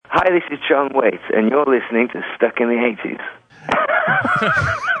Hi, this is John Waite, and you're listening to Stuck in the 80s.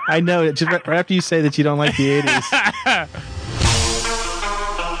 I know it. Just right after you say that you don't like the 80s.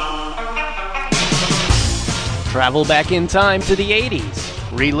 Travel back in time to the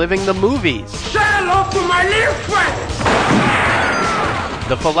 80s, reliving the movies. Say hello to my little friend!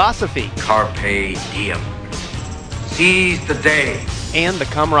 The philosophy. Carpe diem. Seize the day. And the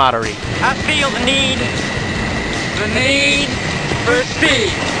camaraderie. I feel the need for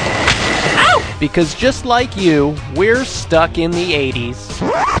speed. Ow! Because just like you, we're stuck in the 80s.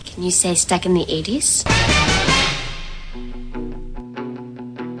 Can you say stuck in the 80s?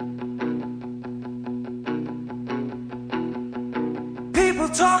 People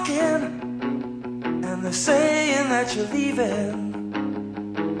talking, and they're saying that you're leaving.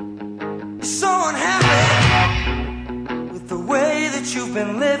 You're so unhappy with the way that you've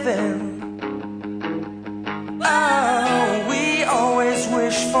been living. Oh, we always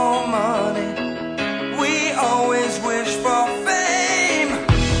wish for money. We always wish for fame.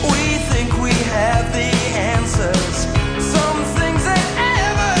 We think we have the answers. Some things ain't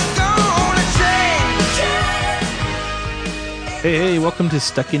ever gonna change. Hey, welcome to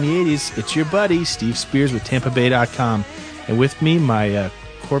Stuck in the 80s. It's your buddy, Steve Spears with TampaBay.com. And with me, my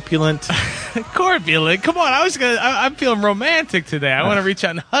corpulent... Corpulent? Come on, I'm feeling romantic today. I want to reach out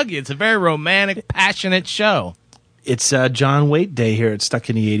and hug you. It's a very romantic, passionate show. It's John Waite Day here at Stuck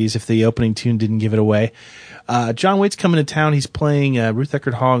in the 80s, if the opening tune didn't give it away. John Waite's coming to town. He's playing Ruth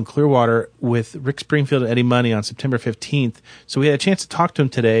Eckerd Hall in Clearwater with Rick Springfield and Eddie Money on September 15th. So we had a chance to talk to him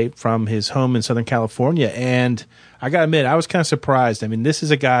today from his home in Southern California. And I got to admit, I was kind of surprised. I mean, this is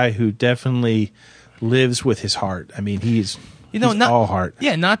a guy who definitely lives with his heart. I mean, he's all heart.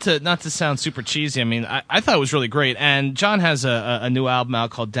 Yeah, not to sound super cheesy. I mean, I thought it was really great. And John has a new album out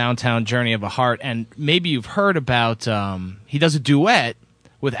called Downtown Journey of a Heart. And maybe you've heard about, he does a duet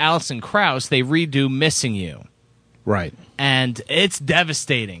with Alison Krauss. They redo Missing You. Right. And it's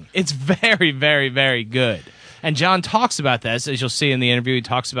devastating. It's very, very, very good. And John talks about this, as you'll see in the interview. He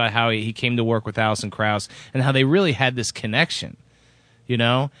talks about how he came to work with Alison Krauss and how they really had this connection. You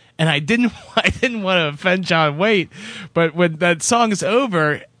know, and I didn't want to offend John Waite, but when that song is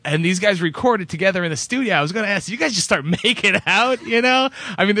over and these guys recorded together in the studio, I was going to ask, you guys just start making out, you know?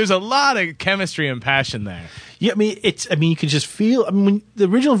 I mean, there's a lot of chemistry and passion there. Yeah, I mean, you can just feel, when the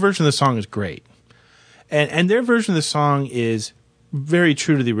original version of the song is great. And their version of the song is very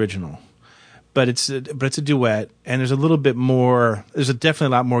true to the original. But it's a duet, and there's a little bit more. There's definitely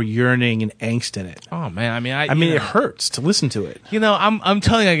a lot more yearning and angst in it. Oh man, I mean, it hurts to listen to it. You know, I'm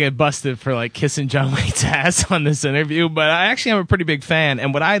telling you, I get busted for like kissing John Waite's ass on this interview, but I actually am a pretty big fan.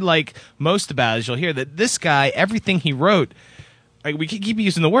 And what I like most about it is you'll hear that this guy, everything he wrote, like we keep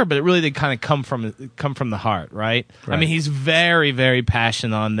using the word, but it really did kind of come from the heart, right? I mean, he's very, very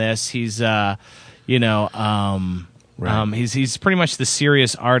passionate on this. He's, he's pretty much the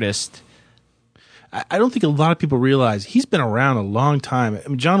serious artist. I don't think a lot of people realize he's been around a long time. I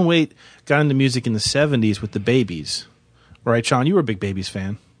mean, John Waite got into music in the 70s with the Babies. Right, Sean? You were a big Babies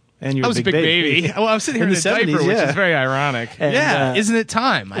fan. And you were I was a big baby. Well, I was sitting here in a diaper, which is very ironic. And, Isn't It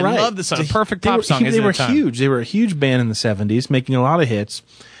Time? I love the song. A perfect pop song, Isn't It Time? Huge. They were a huge band in the 70s, making a lot of hits.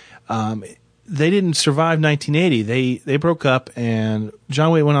 They didn't survive 1980. They broke up, and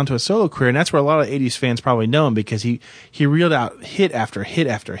John Waite went on to a solo career, and that's where a lot of 80s fans probably know him, because he reeled out hit after hit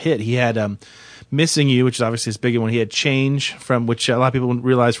after hit. He had... Missing You, which is obviously his big one. He had Change, from which a lot of people wouldn't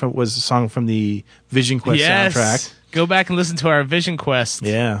realize was a song from the Vision Quest soundtrack. Go back and listen to our Vision Quest.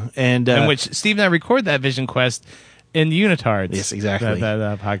 Yeah. And in which Steve and I record that Vision Quest in Unitards. Yes, exactly.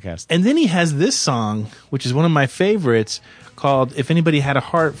 That podcast. And then he has this song, which is one of my favorites, called If Anybody Had a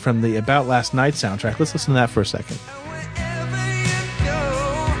Heart, from the About Last Night soundtrack. Let's listen to that for a second.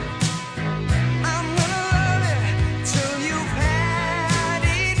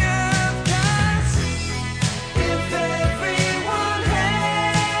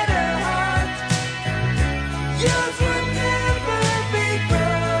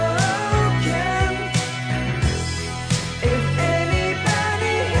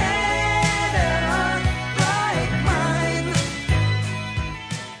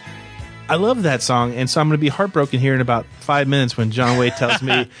 I love that song, and so I'm going to be heartbroken here in about 5 minutes when John Waite tells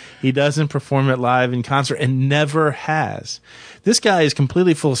me he doesn't perform it live in concert and never has. This guy is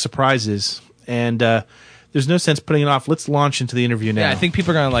completely full of surprises, and there's no sense putting it off. Let's launch into the interview now. Yeah, I think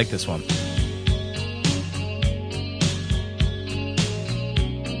people are going to like this one.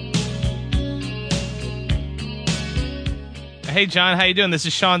 Hey, John, how you doing? This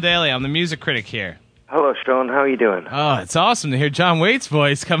is Sean Daly. I'm the music critic here. Hello, Sean. How are you doing? Oh, it's awesome to hear John Waite's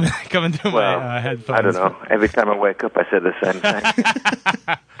voice coming through my headphones. I don't know. Every time I wake up, I say the same thing.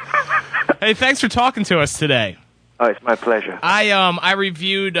 Hey, thanks for talking to us today. Oh, it's my pleasure. I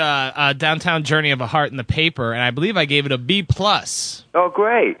reviewed Downtown Journey of a Heart in the paper, and I believe I gave it a B+. Oh,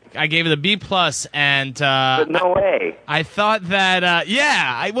 great. I gave it a B+, and But no way. I thought that,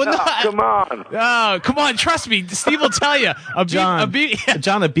 Come on. Oh, come on, trust me. Steve will tell you. John,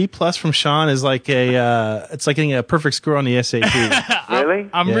 a B+ from Sean is like it's like getting a perfect score on the SAT.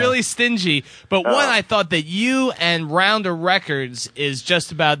 Really? I'm Yeah. really stingy. But one, I thought that you and Rounder Records is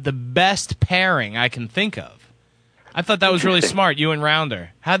just about the best pairing I can think of. I thought that was really smart, you and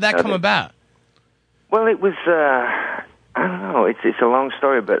Rounder. How'd that come about? Well, it was, I don't know, it's a long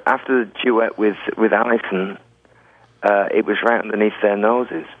story, but after the duet with Alison, it was right underneath their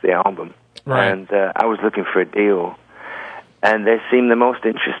noses, the album. Right. And I was looking for a deal, and they seemed the most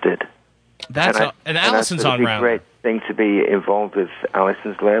interested. And Alison's on Rounder. It's a Rounder. great thing to be involved with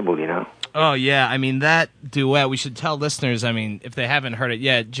Alison's label, you know. Oh, yeah. I mean, that duet, we should tell listeners, I mean, if they haven't heard it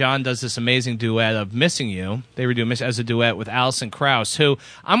yet, John does this amazing duet of Missing You. They were doing as a duet with Alison Krauss, who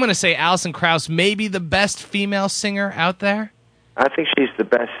I'm going to say Alison Krauss may be the best female singer out there. I think she's the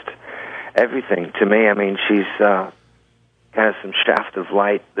best everything to me. I mean, she's kind of some shaft of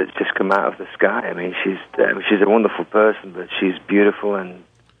light that's just come out of the sky. I mean, she's a wonderful person, but she's beautiful and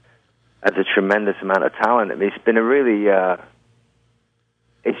has a tremendous amount of talent. I mean, it's been a really...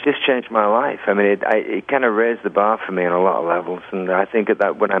 it's just changed my life. I mean, it kind of raised the bar for me on a lot of levels. And I think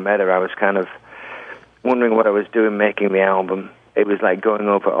that when I met her, I was kind of wondering what I was doing making the album. It was like going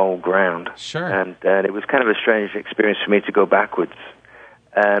over old ground. Sure. And it was kind of a strange experience for me to go backwards.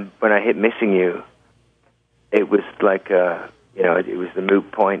 When I hit Missing You, it was like, it was the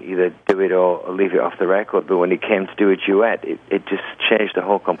moot point, either do it or leave it off the record. But when it came to do a duet, it just changed the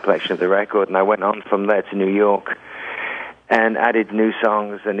whole complexion of the record. And I went on from there to New York and added new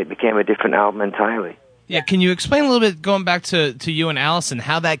songs, and it became a different album entirely. Yeah, can you explain a little bit, going back to you and Alison,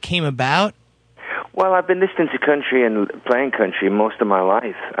 how that came about? Well, I've been listening to country and playing country most of my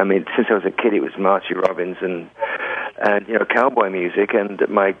life. I mean, since I was a kid, it was Marty Robbins and cowboy music, and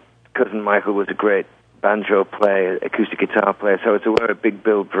my cousin Michael was a great banjo player, acoustic guitar player, so I was aware of Big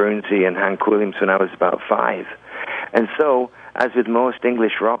Bill Broonzy and Hank Williams when I was about 5. And so, as with most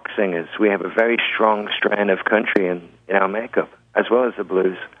English rock singers, we have a very strong strain of country in our makeup, as well as the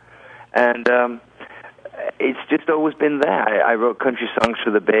blues. And it's just always been there. I wrote country songs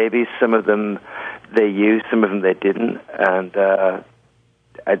for the Babies. Some of them they used, some of them they didn't. And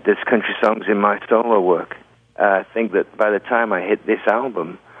there's country songs in my solo work. I think that by the time I hit this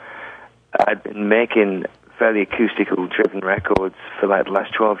album, I'd been making fairly acoustical-driven records for like the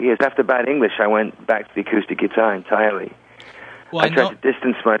last 12 years. After Bad English, I went back to the acoustic guitar entirely. Well, I tried to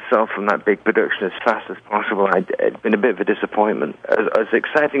distance myself from that big production as fast as possible. It'd been a bit of a disappointment. As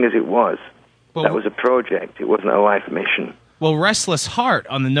exciting as it was, that was a project. It wasn't a life mission. Well, Restless Heart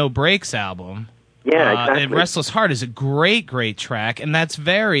on the No Breaks album. Yeah, exactly. And Restless Heart is a great, great track, and that's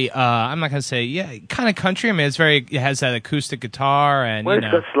very, I'm not going to say, kind of country. I mean, it has that acoustic guitar, and, Well,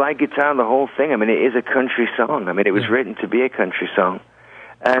 it's got slide guitar and the whole thing. I mean, it is a country song. I mean, it was written to be a country song.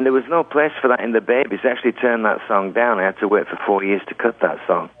 And there was no place for that in the Babies. They actually turned that song down. I had to wait for 4 years to cut that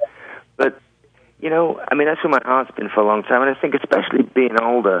song. But, I mean, that's where my heart's been for a long time, and I think especially being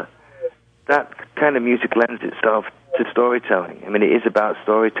older, that kind of music lends itself to storytelling. I mean, it is about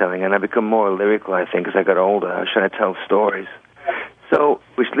storytelling, and I become more lyrical, I think, as I got older. I was trying to tell stories. So,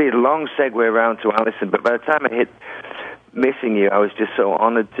 which leads a long segue around to Alison, but by the time I hit Missing You, I was just so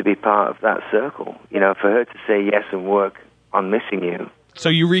honored to be part of that circle. For her to say yes and work on Missing You. So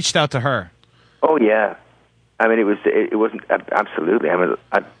you reached out to her? Oh, yeah. I mean, it wasn't, absolutely. I mean,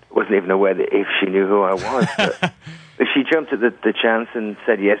 I wasn't even aware that if she knew who I was. But she jumped at the chance and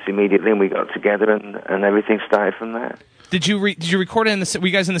said yes immediately, and we got together, and everything started from there. Did you record it were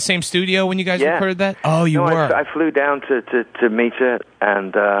you guys in the same studio when you guys recorded that? Oh, you were. I flew down to meet her,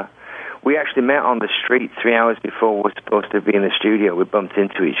 and we actually met on the street 3 hours before we were supposed to be in the studio. We bumped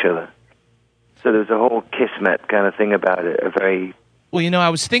into each other. So there was a whole kismet kind of thing about it, a very... Well, I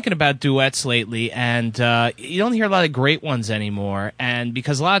was thinking about duets lately, and you don't hear a lot of great ones anymore. And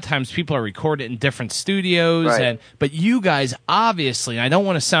because a lot of times people are recorded in different studios, right. But you guys obviously, I don't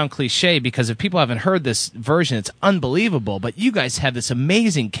want to sound cliche because if people haven't heard this version, it's unbelievable. But you guys have this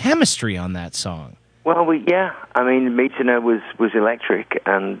amazing chemistry on that song. Well, I mean, meeting her was electric,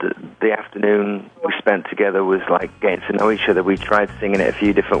 and the afternoon we spent together was like getting to know each other. We tried singing it a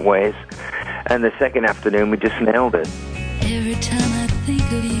few different ways, and the second afternoon we just nailed it. Every time I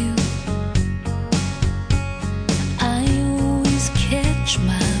think of you, I always catch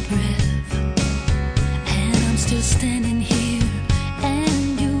my breath, and I'm still standing here,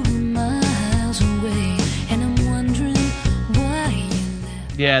 and you're miles away, and I'm wondering why you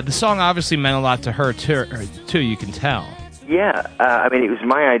left. Yeah, the song obviously meant a lot to her too. You can tell. Yeah, I mean, it was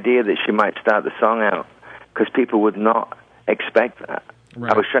my idea that she might start the song out because people would not expect that.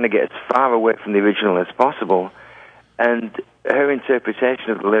 Right. I was trying to get as far away from the original as possible, and her interpretation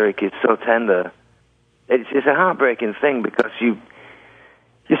of the lyric is so tender. It's a heartbreaking thing because you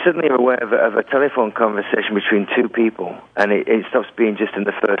suddenly are aware of a telephone conversation between two people, and it stops being just in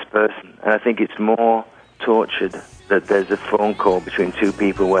the first person. And I think it's more tortured that there's a phone call between two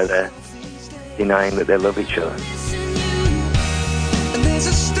people where they're denying that they love each other. And there's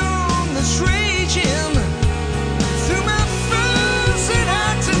a storm that's raging through my frozen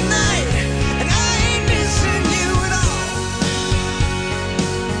heart tonight, and I ain't missing you at all.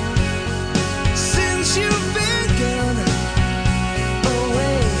 Since you've been gone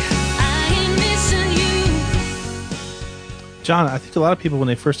away, I ain't missing you. John, I think a lot of people, when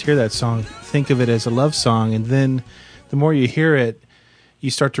they first hear that song, think of it as a love song, and then the more you hear it, you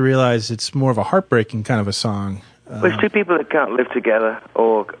start to realize it's more of a heartbreaking kind of a song. Well, it's two people that can't live together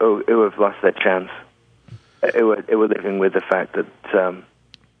or who have lost their chance, who are living with the fact that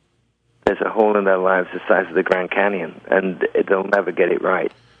there's a hole in their lives the size of the Grand Canyon, and they'll never get it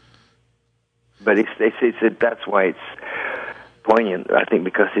right. But that's why it's poignant, I think,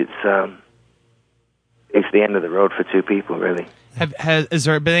 because it's the end of the road for two people, really. Has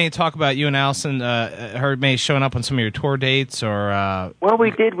there been any talk about you and Alison, her maybe showing up on some of your tour dates, or? Well,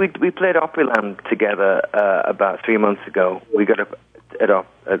 we did. We played Opryland together about 3 months ago. We got up at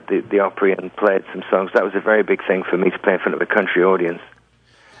the Opry and played some songs. That was a very big thing for me to play in front of a country audience.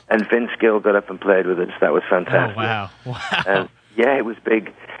 And Vince Gill got up and played with us. That was fantastic. Oh, wow. Wow. Yeah, it was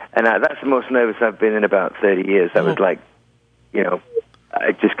big. And that's the most nervous I've been in about 30 years. That was like, I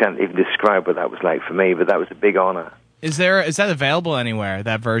just can't even describe what that was like for me, but that was a big honor. Is that available anywhere?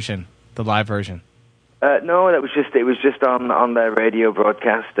 That version, the live version? No, it was just on their radio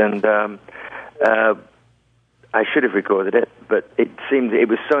broadcast, and I should have recorded it, but it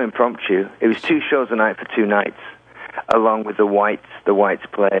was so impromptu. It was 2 shows a night for 2 nights, along with the Whites. The Whites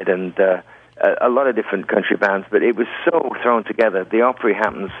played, and a lot of different country bands, but it was so thrown together. The Opry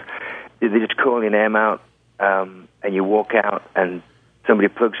happens, they just call your name out, and you walk out, and somebody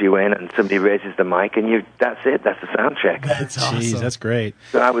plugs you in, and somebody raises the mic, and that's it. That's the sound check. That's awesome. Jeez, that's great.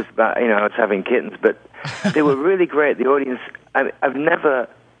 So I was having kittens, but they were really great. The audience, I'd have never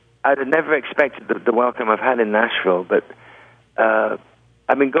expected the welcome I've had in Nashville, but I've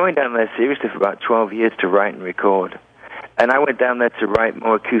been going down there seriously for about 12 years to write and record, and I went down there to write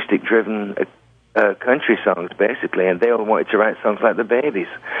more acoustic-driven country songs, basically, and they all wanted to write songs like the Babies.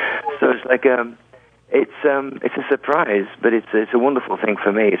 So it's like it's a surprise, but it's a wonderful thing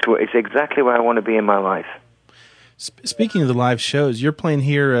for me. It's exactly where I want to be in my life. Speaking of the live shows, you're playing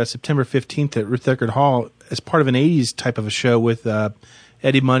here September 15th at Ruth Eckerd Hall as part of an 80s type of a show with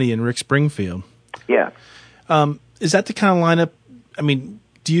Eddie Money and Rick Springfield. Yeah. Is that the kind of lineup? I mean,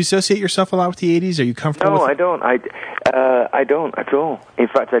 do you associate yourself a lot with the 80s? Are you comfortable with I don't. I don't at all. In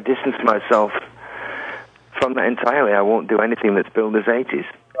fact, I distance myself from that entirely. I won't do anything that's billed as 80s.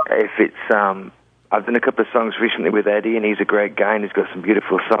 If it's... I've done a couple of songs recently with Eddie, and he's a great guy, and he's got some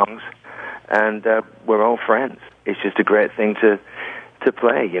beautiful songs, and we're all friends. It's just a great thing to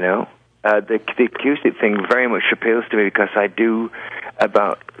play, The acoustic thing very much appeals to me because I do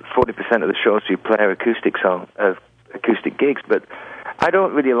about 40% of the shows we play are acoustic gigs, but I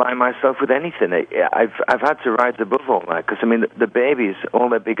don't really align myself with anything. I've had to rise above all that because, I mean, the Babies, all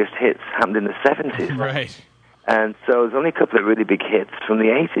their biggest hits happened in the 70s. Right. And so there's only a couple of really big hits from the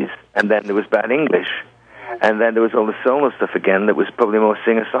 80s. And then there was Bad English. And then there was all the solo stuff again that was probably more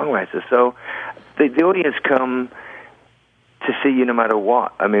singer-songwriter. So the audience come to see you no matter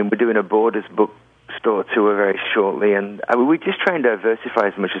what. I mean, we're doing a Borders bookstore tour very shortly. And we just try and diversify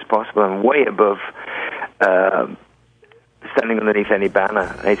as much as possible. I'm way above standing underneath any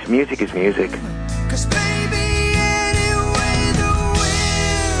banner. It's music is music. 'Cause baby, any way the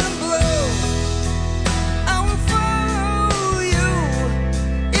wind blows, I will follow you.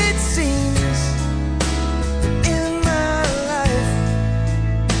 It seems in my life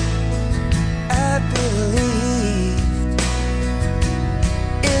I believed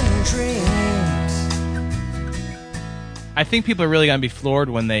in dreams. I think people are really going to be floored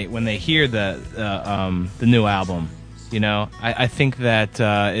when they hear the new album. I think that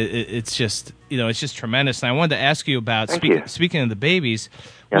it's just it's just tremendous. And I wanted to ask you about speaking of the Babies.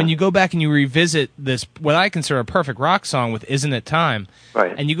 Yeah. When you go back and you revisit this, what I consider a perfect rock song with "Isn't It Time,"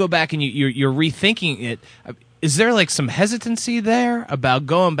 right? And you go back and you're rethinking it. Is there like some hesitancy there about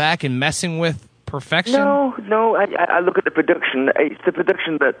going back and messing with perfection? No. I look at the production. It's the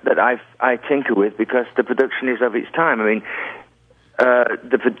production that I tinker with because the production is of its time. I mean,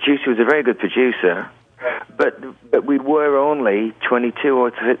 The producer was a very good producer, but we were only 22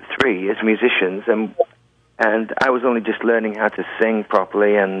 or 23 as musicians, and I was only just learning how to sing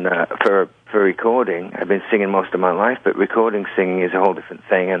properly, and for recording. I've been singing most of my life, but recording singing is a whole different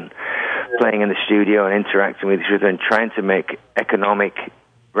thing, and playing in the studio and interacting with each other and trying to make economic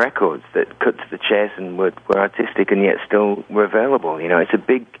records that cut to the chase and were artistic and yet still were available. You know, it's a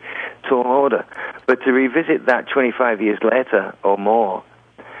big, tall order. But to revisit that 25 years later or more,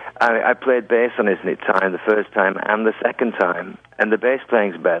 I played bass on Isn't It Time the first time and the second time, and the bass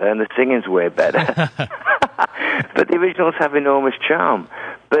playing's better and the singing's way better. But the originals have enormous charm.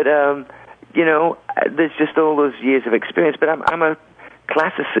 But, you know, there's just all those years of experience. But I'm a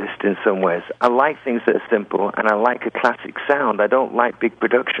classicist in some ways. I like things that are simple, and I like a classic sound. I don't like big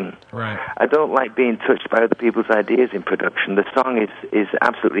production. Right. I don't like being touched by other people's ideas in production. The song is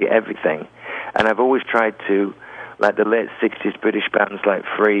absolutely everything. And I've always tried to, like the late 60s British bands like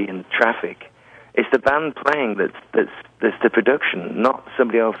Free and Traffic, it's the band playing that's the production, not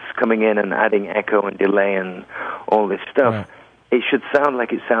somebody else coming in and adding echo and delay and all this stuff. Right. It should sound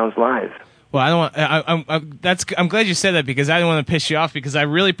like it sounds live. Well, I don't want. I'm glad you said that, because I don't want to piss you off, because I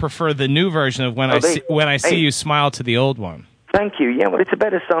really prefer the new version of When I See You Smile to the old one. Thank you. Yeah, well, it's a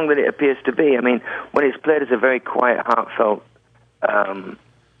better song than it appears to be. I mean, when it's played as a very quiet, heartfelt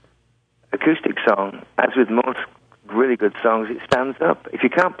acoustic song, as with most really good songs, it stands up. If you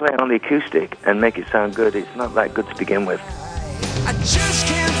can't play it on the acoustic and make it sound good, it's not that good to begin with. I just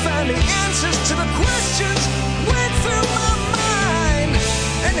can't find the answers to the questions went through my mind.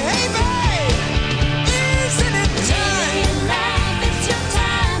 And hey, babe, isn't it time? In life, it's your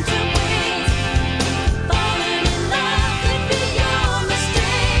time to wait. Falling in love could be your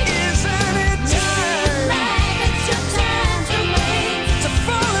mistake. Isn't it time? In life, it's your time to wait. To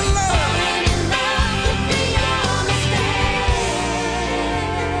fall in love? Falling in love could be your mistake.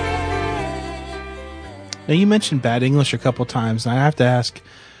 Now, you mentioned Bad English a couple times, and I have to ask,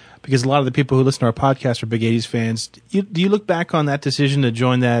 because a lot of the people who listen to our podcast are big 80s fans, do you look back on that decision to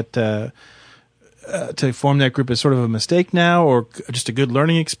join that, to form that group as sort of a mistake now, or just a good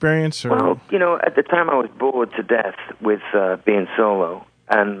learning experience? Or? Well, you know, at the time I was bored to death with being solo,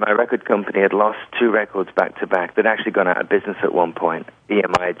 and my record company had lost 2 records back-to-back. They'd actually gone out of business at one point.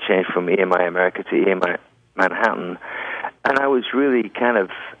 EMI had changed from EMI America to EMI Manhattan, and I was really kind of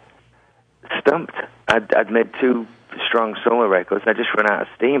stumped. I'd made 2 strong solo records, and I just ran out of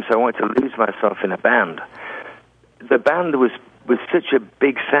steam, so I wanted to lose myself in a band. The band was such a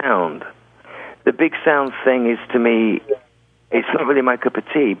big sound. The big sound thing is, to me, it's not really my cup of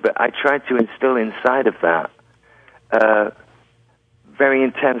tea, but I tried to instill inside of that very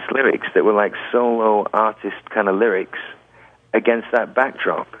intense lyrics that were like solo artist kind of lyrics against that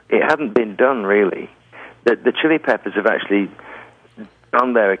backdrop. It hadn't been done, really. The Chili Peppers have actually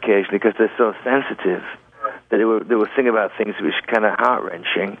gone there occasionally because they're so sensitive that they were singing about things which were kind of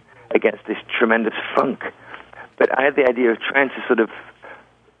heart-wrenching against this tremendous funk. But I had the idea of trying to sort of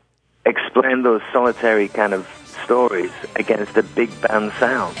explain those solitary kind of stories against a big band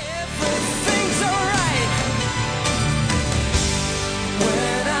sound. Everything's alright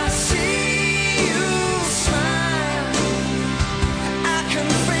when I see you smile. I can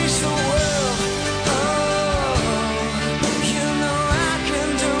face the world. Oh, you know I can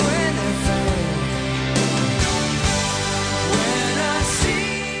do anything when I see.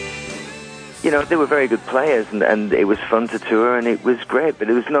 You know, they were very good players, and it was fun to tour, and it was great, but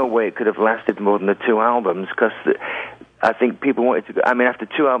there was no way it could have lasted more than the 2 albums, because I think people wanted to go, I mean, after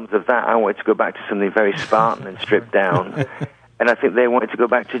 2 albums of that, I wanted to go back to something very Spartan and stripped down, and I think they wanted to go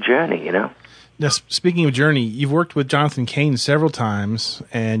back to Journey, you know? Now, speaking of Journey, you've worked with Jonathan Cain several times,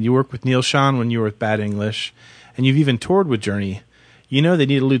 and you worked with Neil Schon when you were with Bad English, and you've even toured with Journey. You know they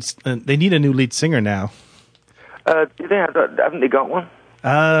need a new lead singer now. Do they haven't they got one?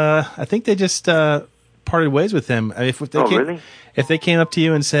 I think they just parted ways with him. Really? If they came up to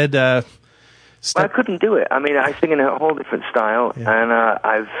you and said, Well, I couldn't do it. I mean, I sing in a whole different style, and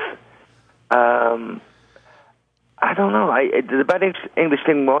I don't know. The Bad English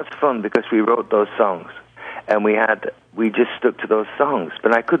thing was fun because we wrote those songs, and we just stuck to those songs.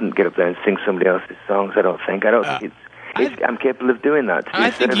 But I couldn't get up there and sing somebody else's songs. I don't think I'm capable of doing that.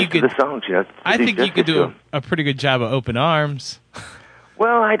 I think you could. The songs, you know. I think you could do a pretty good job of Open Arms.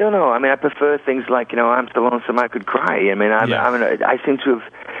 Well, I don't know. I mean, I prefer things like, you know, I'm so lonesome I could cry. I mean, I seem to have.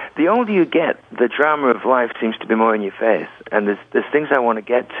 The older you get, the drama of life seems to be more in your face, and there's things I want to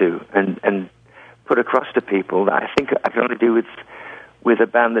get to and put across to people that I think I can only do with a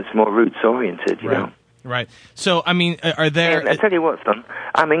band that's more roots oriented. You know. Right. So, I mean, are there? And I tell you what, son,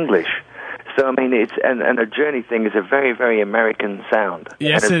 I'm English, So, I mean, it's and a Journey thing is a very, very American sound.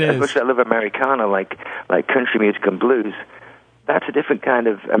 Yes, and it as is. much as I love Americana, like country music and blues, that's a different kind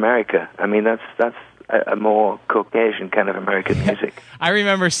of America. I mean, that's a more Caucasian kind of American music. I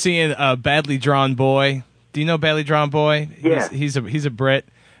remember seeing Badly Drawn Boy. Do you know Badly Drawn Boy? Yeah. He's a Brit.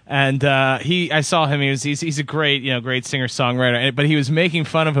 And I saw him. He's a great great singer songwriter. But he was making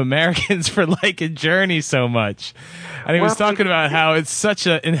fun of Americans for liking Journey so much, and he was talking about how it's such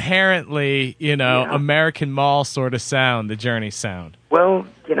an inherently American mall sort of sound, the Journey sound. Well,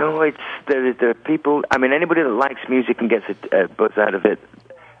 it's the people. I mean, anybody that likes music and gets a buzz out of it.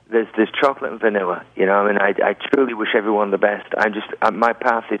 There's chocolate and vanilla, I mean, I truly wish everyone the best. My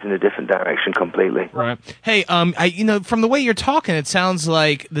path is in a different direction completely. Right. Hey, from the way you're talking, it sounds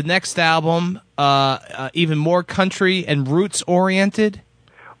like the next album, even more country and roots oriented.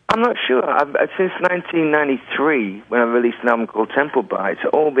 I'm not sure. Since 1993, when I released an album called Temple Bar, it's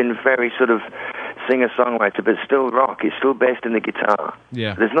all been very sort of singer-songwriter, but still rock. It's still based in the guitar.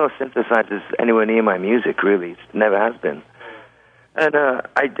 Yeah. There's no synthesizers anywhere near my music, really. It never has been. And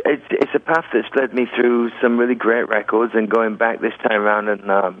it's a path that's led me through some really great records, and going back this time around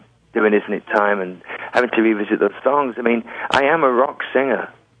and doing Isn't It Time and having to revisit those songs. I mean, I am a rock singer,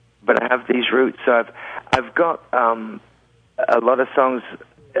 but I have these roots. So I've got a lot of songs,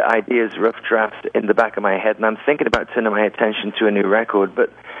 ideas, rough drafts in the back of my head, and I'm thinking about turning my attention to a new record.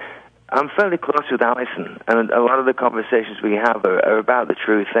 But I'm fairly close with Alison, and a lot of the conversations we have are about the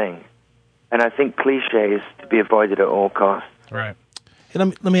true thing. And I think cliche is to be avoided at all costs. Right. Hey,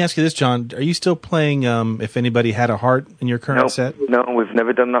 let me ask you this, John. Are you still playing If Anybody Had a Heart in your current set? No, we've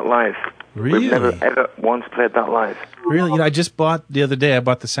never done that live. Really? We've never, ever once played that live. Really? I just bought, the other day, I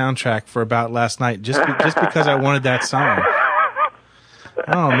bought the soundtrack for About Last Night just because I wanted that song.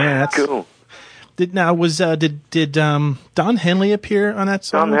 Oh, man, that's cool. Did Don Henley appear on that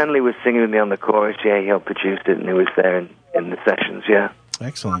song? Don Henley was singing with me on the chorus. Yeah, he helped produce it, and he was there in the sessions. Yeah.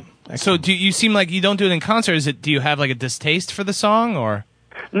 Excellent. So do you seem like you don't do it in concert? Do you have like a distaste for the song, or?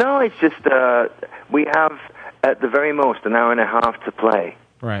 No, it's just we have at the very most an hour and a half to play.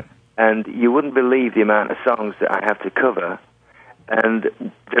 Right. And you wouldn't believe the amount of songs that I have to cover. And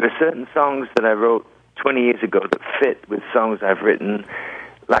there are certain songs that I wrote 20 years ago that fit with songs I've written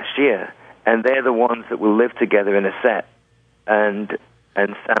last year, and they're the ones that will live together in a set and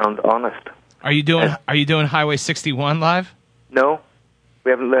sound honest. Are you doing Highway 61 live? No. We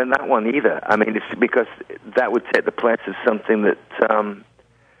haven't learned that one either. I mean, it's because that would take the place of something that,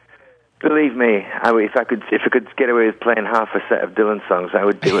 believe me, if I could get away with playing half a set of Dylan songs, I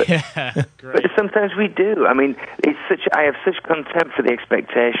would do it. Yeah, but sometimes we do. I mean, I have such contempt for the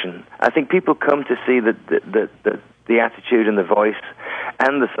expectation. I think people come to see the attitude and the voice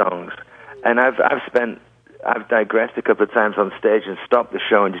and the songs, and I've digressed a couple of times on stage and stopped the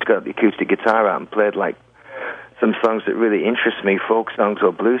show and just got the acoustic guitar out and played like some songs that really interest me, folk songs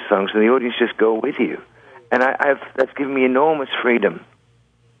or blues songs, and the audience just go with you. And that's given me enormous freedom.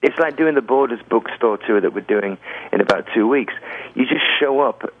 It's like doing the Borders bookstore tour that we're doing in about 2 weeks. You just show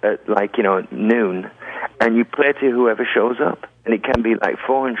up at noon, and you play to whoever shows up. And it can be like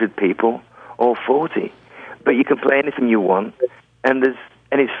 400 people or 40. But you can play anything you want, and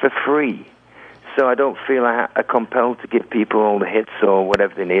it's for free. So I don't feel compelled to give people all the hits or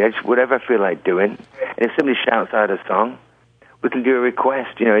whatever they need. Whatever I feel like doing. And if somebody shouts out a song, we can do a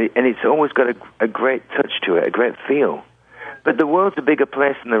request, and it's always got a great touch to it, a great feel. But the world's a bigger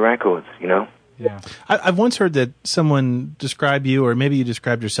place than the records, Yeah. I've once heard that someone described you, or maybe you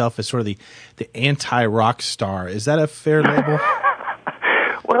described yourself as sort of the anti-rock star. Is that a fair label?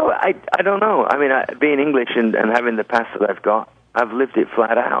 Well, I don't know. I mean, being English and having the past that I've got, I've lived it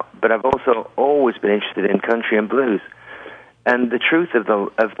flat out, but I've also always been interested in country and blues. And the truth of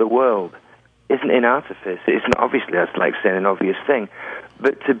the world isn't in artifice. It's not, obviously, that's like saying an obvious thing.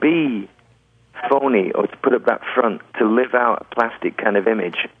 But to be phony or to put up that front, to live out a plastic kind of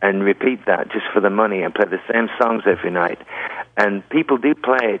image and repeat that just for the money and play the same songs every night. And people do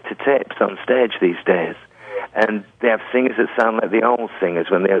play to tapes on stage these days. And they have singers that sound like the old singers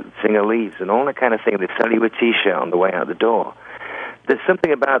when the singer leaves and all that kind of thing. They sell you a T-shirt on the way out the door. There's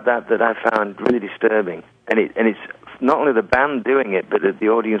something about that I found really disturbing, and it's not only the band doing it, but that the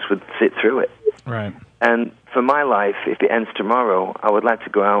audience would sit through it. Right. And for my life, if it ends tomorrow, I would like to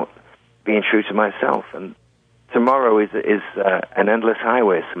go out being true to myself. And tomorrow is an endless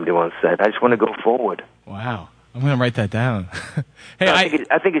highway, as somebody once said. I just want to go forward. Wow. I'm going to write that down. Hey,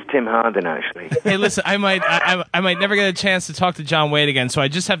 I think it's Tim Hardin, actually. Hey, listen, I might never get a chance to talk to John Waite again, so I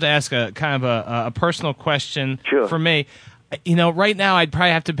just have to ask a kind of a personal question Sure. for me. You know, right now I'd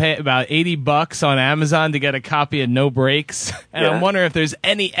probably have to pay about $80 on Amazon to get a copy of No Breaks, and I'm wondering if there's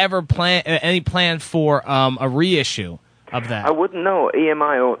any plan for a reissue of that. I wouldn't know.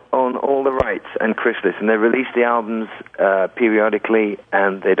 EMI own all the rights and Chrysalis, and they release the albums periodically,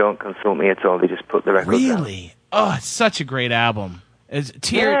 and they don't consult me at all. They just put the records out. Really? Oh, it's such a great album.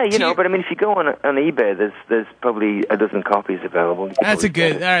 Know, but I mean, if you go on eBay, there's probably a dozen copies available. That's a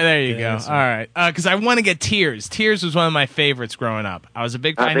good. All right, there you go. All right, because I want to get Tears. Tears was one of my favorites growing up. I was a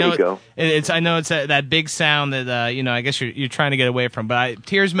big. I know there you go. I know it's that big sound that I guess you're trying to get away from. But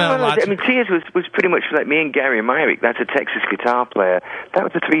Tears meant a lot. I mean, Tears was pretty much like me and Gary Myrick. That's a Texas guitar player. That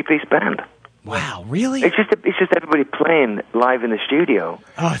was a 3-piece band. Wow, really? It's just everybody playing live in the studio.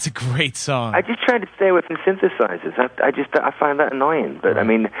 Oh, it's a great song. I just try to stay away from synthesizers. I find that annoying. But I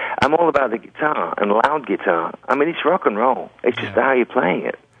mean, I'm all about the guitar and loud guitar. I mean, it's rock and roll. It's just how you're playing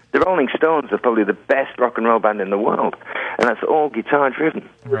it. The Rolling Stones are probably the best rock and roll band in the world, and that's all guitar driven.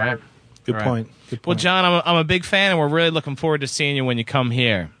 Right. Good point. Well, John, I'm a big fan, and we're really looking forward to seeing you when you come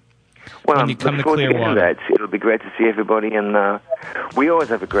here. Well, when you come to Clearwater. Clearwater. It'll be great to see everybody, and we always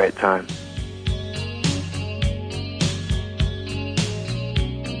have a great time.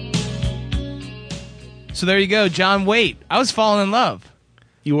 So there you go, John Waite. I was falling in love.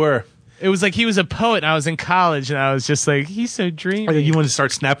 You were. It was like he was a poet, and I was in college, and I was just like, he's so dreamy. You wanted to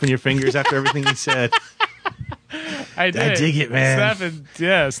start snapping your fingers after everything he said. I did. I dig it, man.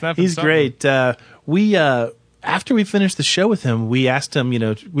 Snapping. He's great. We after we finished the show with him, we asked him,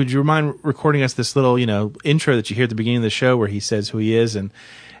 would you mind recording us this little, intro that you hear at the beginning of the show where he says who he is and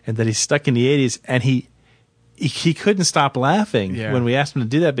that he's stuck in the 80s, and he couldn't stop laughing when we asked him to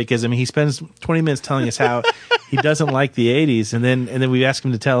do that because, I mean, he spends 20 minutes telling us how he doesn't like the 80s, and then we ask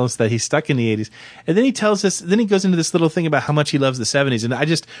him to tell us that he's stuck in the 80s. And then he tells us, then he goes into this little thing about how much he loves the 70s.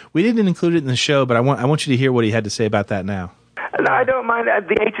 And we didn't include it in the show, but I want you to hear what he had to say about that now. No, I don't mind.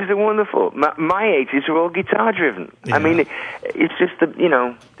 The 80s are wonderful. My 80s are all guitar driven. Yeah. I mean, it's just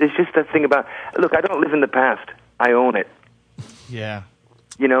there's just that thing about, look, I don't live in the past. I own it. Yeah.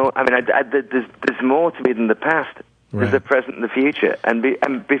 I mean, there's more to me than the past. Right. There's the present and the future. And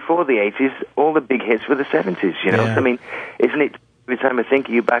before the 80s, all the big hits were the 70s, Yeah. I mean, isn't it, every time I think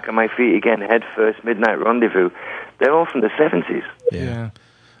of You Back on My Feet Again, Head First, Midnight Rendezvous, they're all from the 70s. Yeah.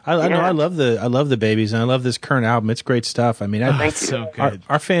 I know. I love the Babies, and I love this current album. It's great stuff. I mean, it's so good.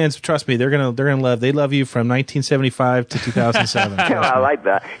 Our fans, trust me, they're gonna love. They love you from 1975 to 2007. I like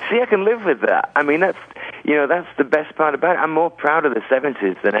that. See, I can live with that. I mean, that's the best part about it. I'm more proud of the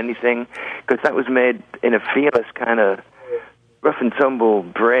 70s than anything because that was made in a fearless kind of rough and tumble,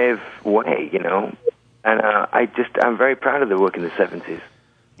 brave way, And I'm very proud of the work in the 70s.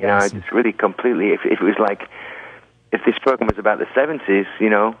 I just really completely. If it was like. If this program was about the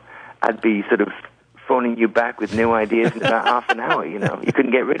 70s, I'd be sort of phoning you back with new ideas in about half an hour, You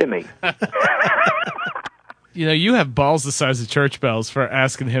couldn't get rid of me. You have balls the size of church bells for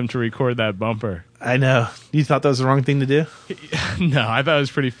asking him to record that bumper. I know. You thought that was the wrong thing to do? No, I thought it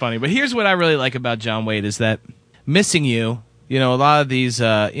was pretty funny. But here's what I really like about John Waite is that Missing You, a lot of these,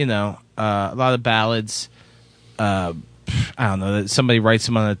 a lot of ballads, I don't know, that somebody writes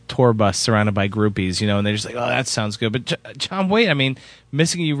them on a tour bus surrounded by groupies, and they're just like, oh, that sounds good. But John Waite, I mean,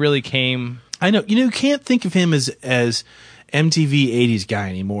 Missing You really came... I know. You can't think of him as MTV 80s guy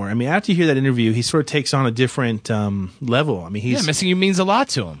anymore. I mean, after you hear that interview, he sort of takes on a different level. I mean, Missing You means a lot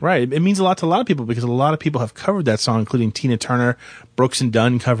to him. Right. It means a lot to a lot of people because a lot of people have covered that song, including Tina Turner. Brooks and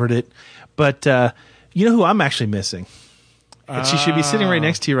Dunn covered it. But you know who I'm actually missing? And she should be sitting right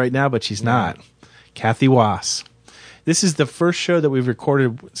next to you right now, but she's not. Kathy Was. This is the first show that we've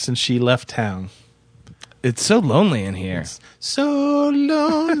recorded since she left town. It's so lonely in here. It's so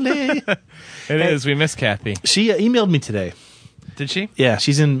lonely. It is. We miss Kathy. She emailed me today. Did she? Yeah,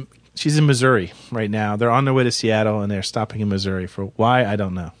 she's in Missouri right now. They're on their way to Seattle, and they're stopping in Missouri for why I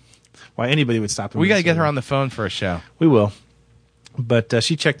don't know. Why anybody would stop in We got to Missouri. get her on the phone for a show. We will. But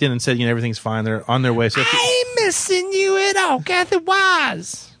she checked in and said, everything's fine. They're on their way. So I ain't missing you at all, Kathy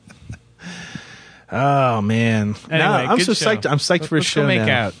Was. Oh man! Anyway, I'm so show. psyched. I'm psyched for a show make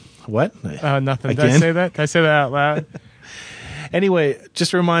now. out. What? Nothing. Again? Did I say that? Did I say that out loud? Anyway,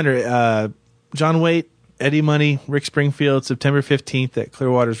 just a reminder: John Waite, Eddie Money, Rick Springfield, September 15th at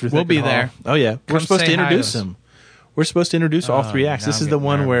Clearwater's Ruth We'll Eckerd be Hall. there. Oh yeah, we're Come supposed to say hi introduce to us. them. We're supposed to introduce all three acts. This is the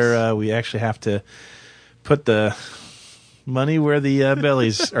one where we actually have to put the money where the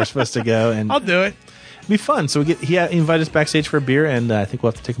bellies are supposed to go, and I'll do it. It'll be fun. So he invited us backstage for a beer, and I think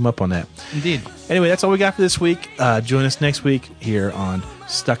we'll have to take him up on that. Indeed. Anyway, that's all we got for this week. Join us next week here on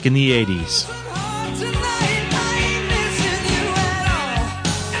Stuck in the 80s.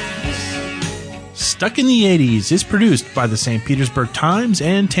 Stuck in the 80s is produced by the St. Petersburg Times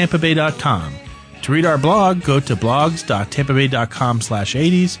and TampaBay.com. To read our blog, go to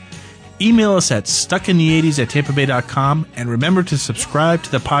blogs.tampabay.com/80s. Email us at stuckinthe80s@tampabay.com, and remember to subscribe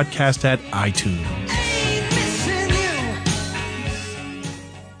to the podcast at iTunes.